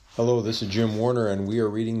Hello, this is Jim Warner, and we are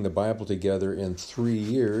reading the Bible together in 3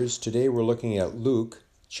 years. Today we're looking at Luke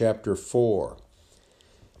chapter 4.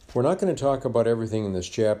 We're not going to talk about everything in this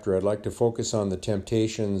chapter. I'd like to focus on the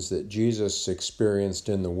temptations that Jesus experienced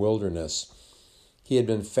in the wilderness. He had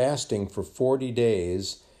been fasting for 40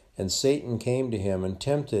 days, and Satan came to him and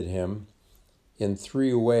tempted him in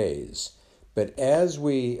 3 ways. But as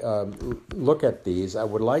we look at these, I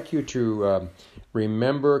would like you to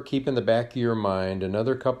remember, keep in the back of your mind,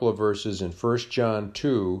 another couple of verses in 1 John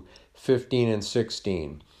 2, 15 and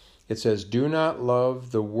 16. It says, "Do not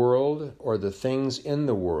love the world or the things in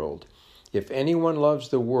the world. If anyone loves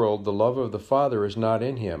the world, the love of the Father is not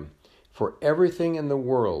in him. For everything in the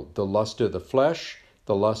world, the lust of the flesh,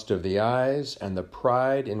 the lust of the eyes, and the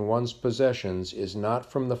pride in one's possessions is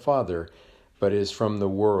not from the Father, but is from the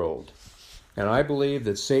world." And I believe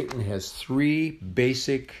that Satan has 3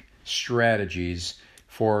 basic strategies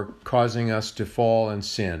for causing us to fall and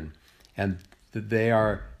sin. And they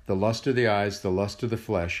are the lust of the eyes, the lust of the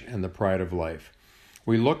flesh, and the pride of life.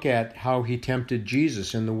 We look at how he tempted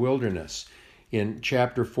Jesus in the wilderness. In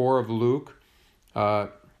chapter 4 of Luke,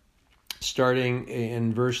 starting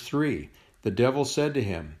in verse 3, the devil said to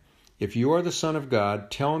him, "If you are the Son of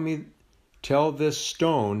God, tell this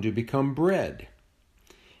stone to become bread."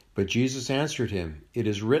 But Jesus answered him, "It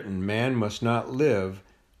is written, man must not live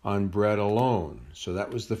on bread alone." So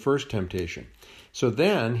that was the first temptation. So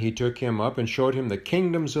then he took him up and showed him the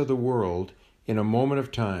kingdoms of the world in a moment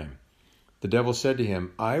of time. The devil said to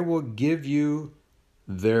him, "I will give you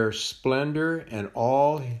their splendor and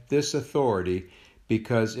all this authority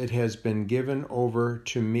because it has been given over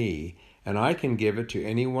to me, and I can give it to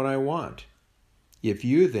anyone I want. If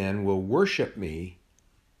you then will worship me,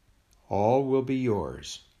 all will be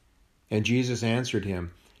yours." And Jesus answered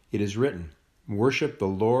him, "It is written, worship the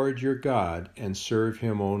Lord your God and serve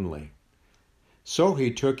him only." So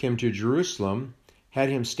he took him to Jerusalem, had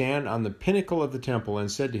him stand on the pinnacle of the temple,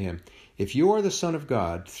 and said to him, "If you are the Son of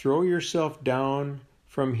God, throw yourself down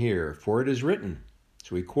from here, for it is written."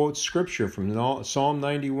 So he quotes scripture from Psalm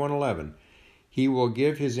 91:11. "He will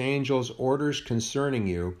give his angels orders concerning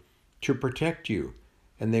you to protect you,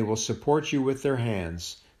 and they will support you with their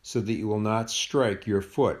hands, so that you will not strike your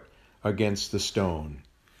foot against the stone."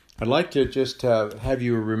 I'd like to just have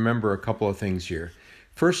you remember a couple of things here.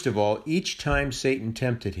 First of all, each time Satan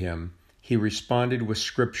tempted him, he responded with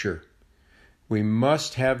Scripture. We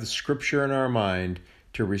must have the Scripture in our mind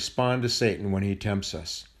to respond to Satan when he tempts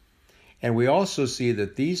us. And we also see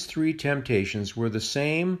that these 3 temptations were the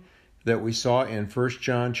same that we saw in 1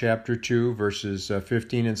 John chapter 2, verses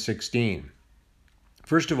 15 and 16.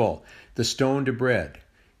 First of all, the stone to bread.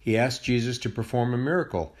 He asked Jesus to perform a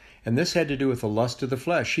miracle, and this had to do with the lust of the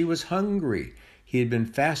flesh. He was hungry. He had been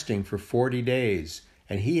fasting for 40 days,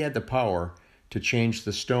 and he had the power to change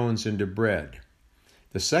the stones into bread.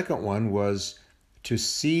 The second one was to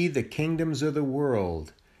see the kingdoms of the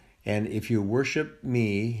world, and if you worship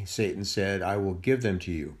me, Satan said, I will give them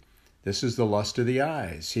to you. This is the lust of the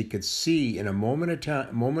eyes. He could see in a moment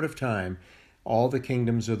of time all the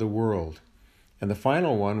kingdoms of the world. And the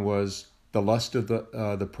final one was the lust of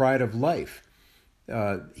the pride of life.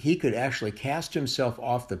 He could actually cast himself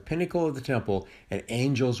off the pinnacle of the temple and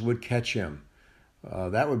angels would catch him.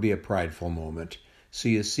 That would be a prideful moment. So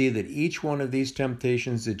you see that each one of these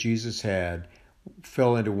temptations that Jesus had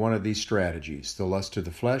fell into one of these strategies: the lust of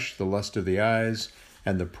the flesh, the lust of the eyes,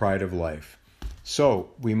 and the pride of life.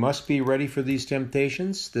 So we must be ready for these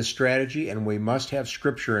temptations, this strategy, and we must have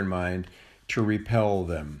Scripture in mind to repel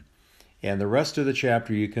them. And the rest of the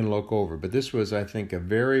chapter you can look over. But this was, I think, a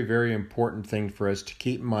very, very important thing for us to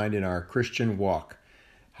keep in mind in our Christian walk,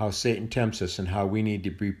 how Satan tempts us and how we need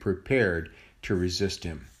to be prepared to resist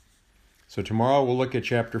him. So tomorrow we'll look at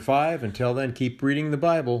chapter 5. Until then, keep reading the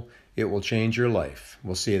Bible. It will change your life.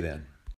 We'll see you then.